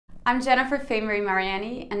I'm Jennifer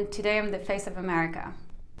Famery-Mariani, and today I'm the face of America.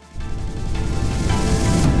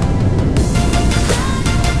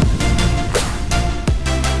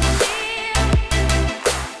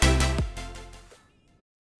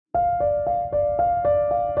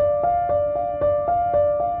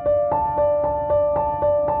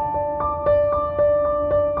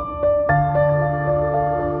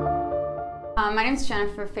 My name is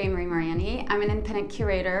Jennifer Famery-Mariani. I'm an independent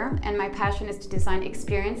curator, and my passion is to design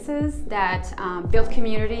experiences that build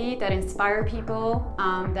community, that inspire people,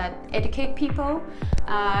 that educate people.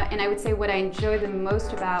 And I would say what I enjoy the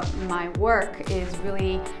most about my work is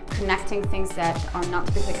really connecting things that are not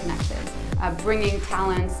typically connected, bringing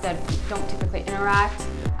talents that don't typically interact,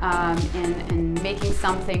 and making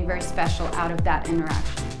something very special out of that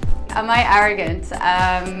interaction. Am I arrogant?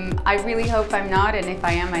 I really hope I'm not, and if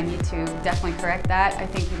I am, I need to definitely correct that. I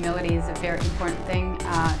think humility is a very important thing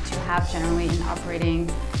to have generally in operating,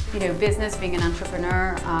 business, being an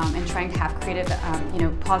entrepreneur, and trying to have creative,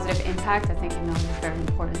 positive impact. I think humility is very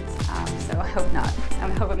important. So I hope not. I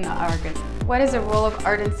hope I'm not arrogant. What is the role of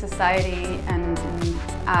art in society? And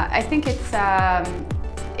I think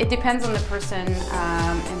it depends on the person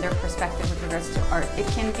and their perspective with regards to art. It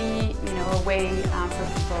can be, a way for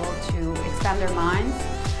people to expand their minds.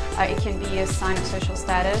 It can be a sign of social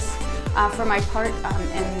status. For my part,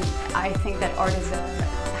 and I think that art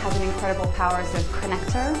has an incredible power as a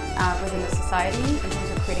connector within the society in terms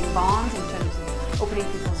of creating bonds, in terms of opening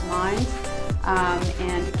people's minds,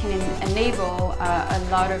 and it can enable a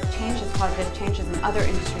lot of changes, positive changes in other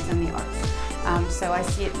industries in the arts. So I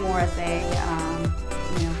see it more as a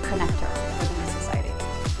connector within the society.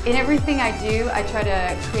 In everything I do, I try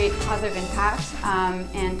to create positive impact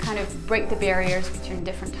and kind of break the barriers between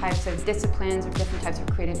different types of disciplines or different types of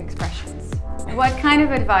creative expressions. What kind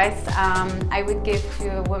of advice I would give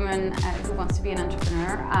to a woman who wants to be an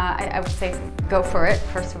entrepreneur? I would say go for it,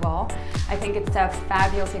 first of all. I think it's a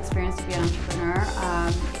fabulous experience to be an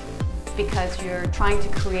entrepreneur. Because you're trying to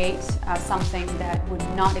create something that would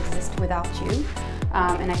not exist without you.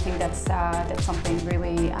 And I think that's something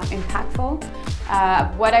really impactful.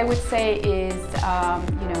 What I would say is,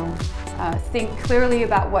 think clearly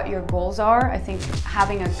about what your goals are. I think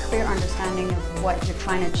having a clear understanding of what you're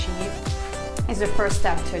trying to achieve is the first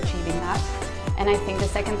step to achieving that. And I think the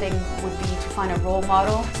second thing would be to find a role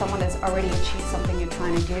model, someone that's already achieved something you're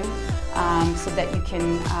trying to do, so that you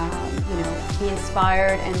can, be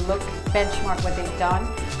inspired and benchmark what they've done.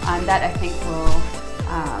 And that I think will,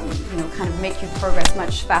 kind of make you progress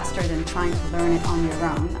much faster than trying to learn it on your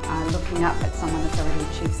own, looking up at someone that's already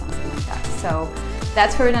achieved something like that. So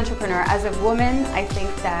that's for an entrepreneur. As a woman, I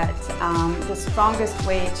think that the strongest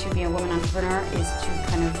way to be a woman entrepreneur is to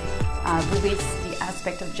kind of release the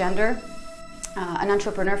aspect of gender. An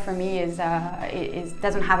entrepreneur for me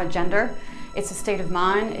doesn't have a gender. It's a state of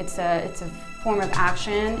mind. It's a form of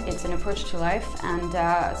action. It's an approach to life. And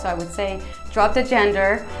so I would say, drop the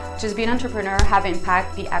gender. Just be an entrepreneur. Have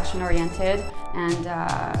impact. Be action oriented, and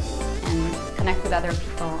connect with other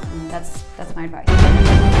people. And that's my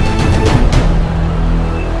advice.